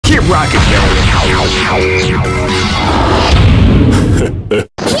rocking, baby.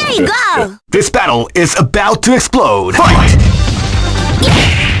 Here you go! This battle is about to explode. Fight!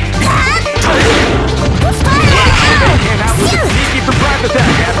 Came out with a sneaky surprise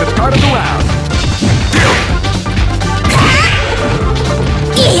attack at the start of the round.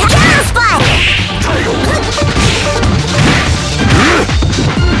 Counter spot!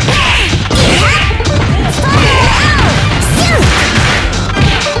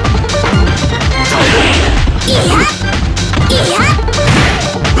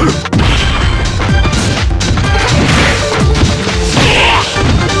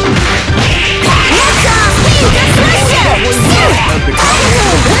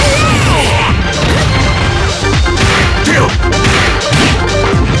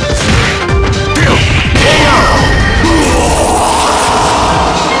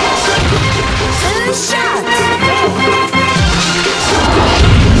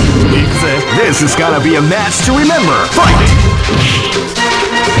 This is gonna be a match to remember. Fight!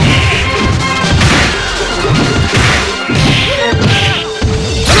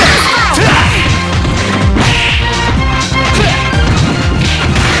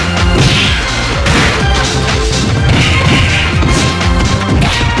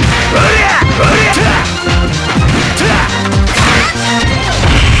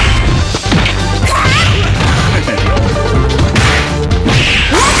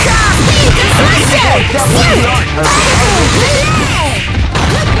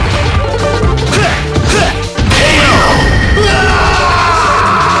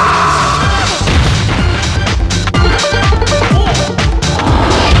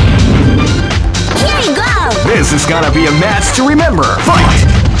 This is gonna be a match to remember. Fight!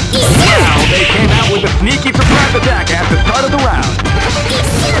 Now they came out with a sneaky surprise attack at the start of the round.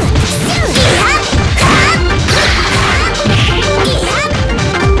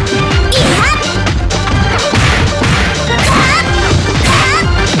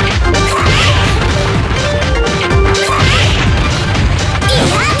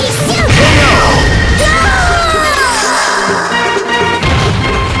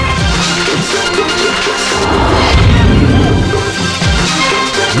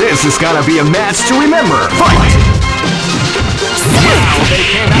 This is gonna be a match to remember. Fight! Now they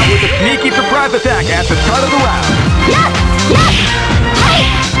came out with a sneaky surprise attack at the start of the round.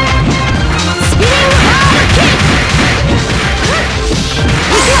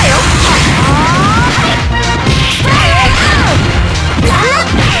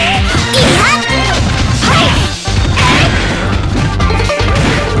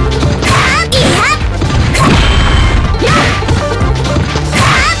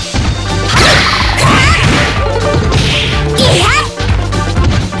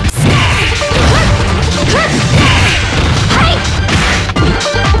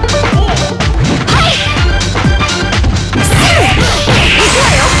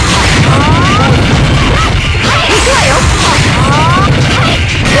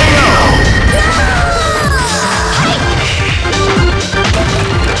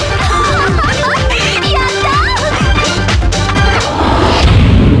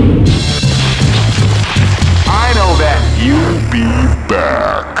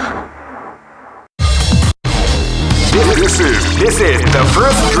 This is the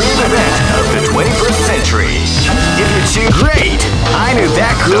first dream event of the 21st century. If you choose great, I knew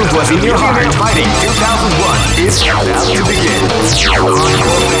that groove was in your heart. Fighting 2001 is about to begin. Hardcore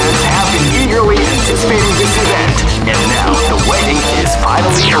fans have been eagerly anticipating this event, and now the waiting is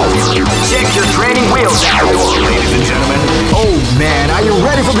finally over. Check your training wheels at the door, ladies and gentlemen. Oh man, are you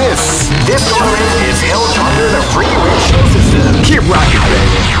ready for this? This tournament is held under the free ratio system. Keep rocking,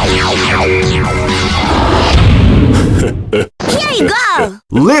 baby. Here you go!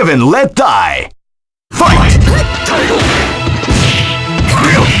 Live and let die! Fight! Title!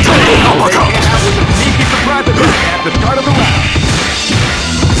 Real title uppercut! Sneaky surprise attack at the start of the round.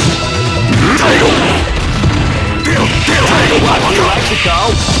 Title! Real title uppercut! Like to go?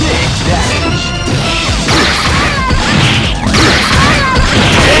 Big damage!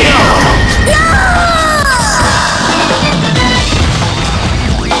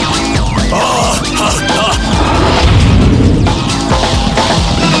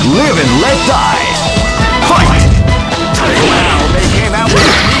 Live and let die! Fight! Wow, they came out with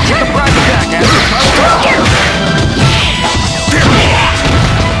a sneaky surprise attack at the start of the round.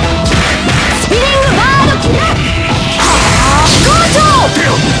 Spinning the rod of kick! Gojo!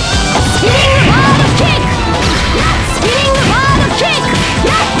 Spinning the rod of kick! Spinning the rod of kick!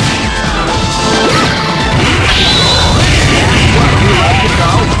 What you like to go?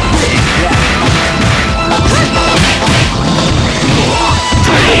 Big damage!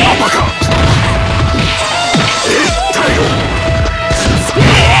 Title uppercut!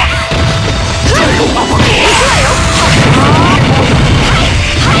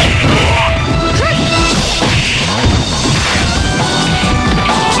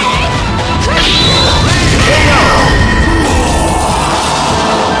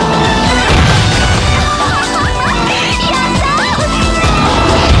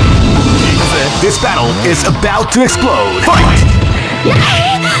 is about to explode. Fight!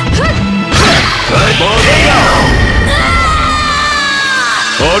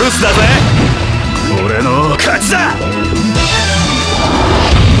 お留守だぜ。俺の勝ちだ。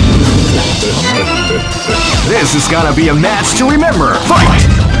 This is gonna be a match to remember. Fight!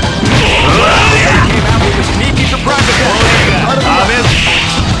 Came out with a sneaky surprise attack.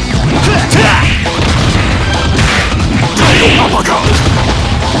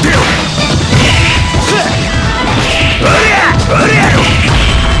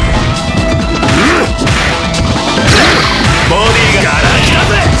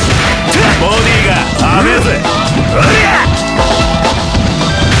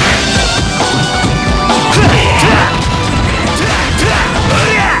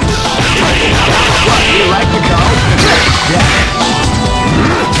 You like the call? Yeah.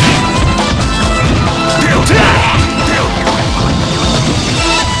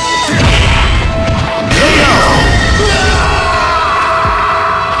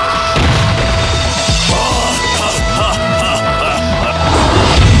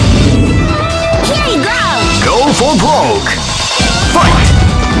 Go for broke. Fight!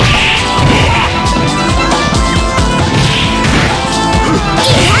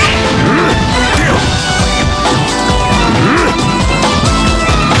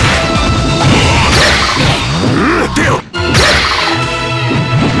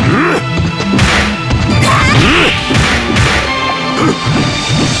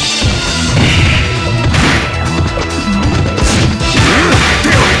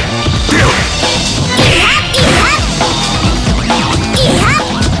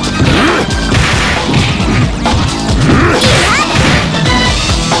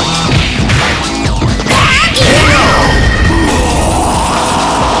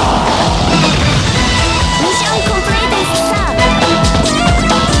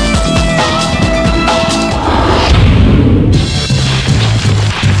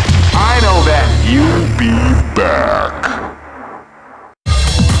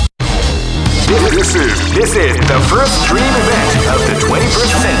 This is the first dream event of the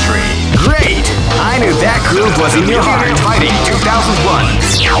 21st century. Great! I knew that groove was in your heart. Fighting 2001.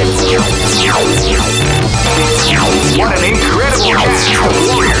 What an incredible cast of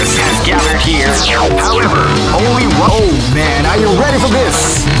warriors has gathered here. However, only one... Oh man, are you ready for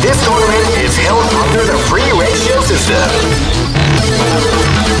this? This tournament is held under the free ratio system.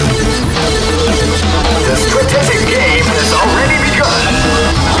 The strategic game has already begun.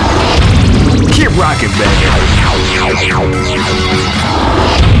 Keep rocking, baby.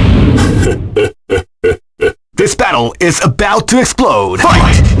 This battle is about to explode.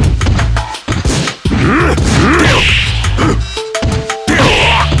 Fight!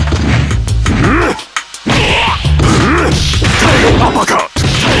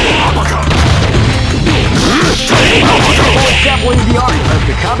 Definitely the art of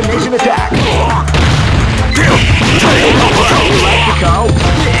the combination attack. You like to go?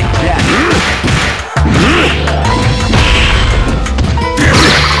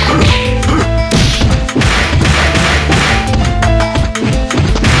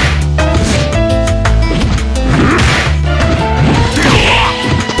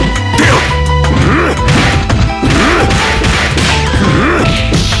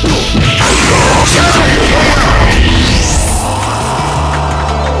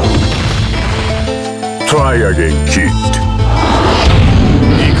 Try again, kid.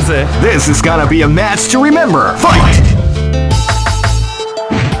 This is gonna be a match to remember. Fight!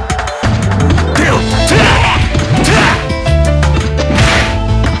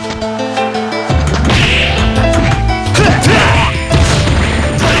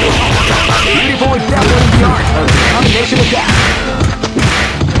 Beautiful example of the art of the combination attack.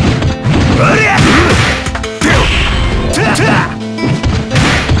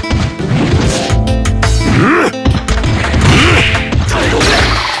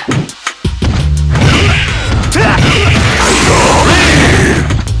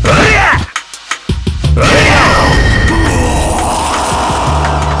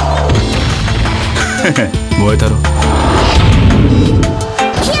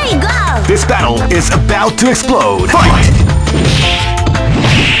 Here you go! This battle is about to explode. Fight!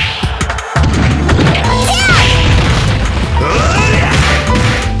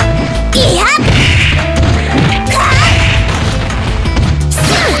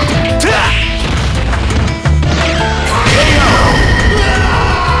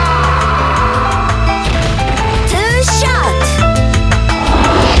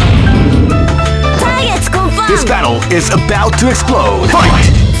 This battle is about to explode. Fight!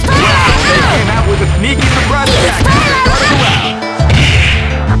 Wow, they came out with a sneaky surprise attack.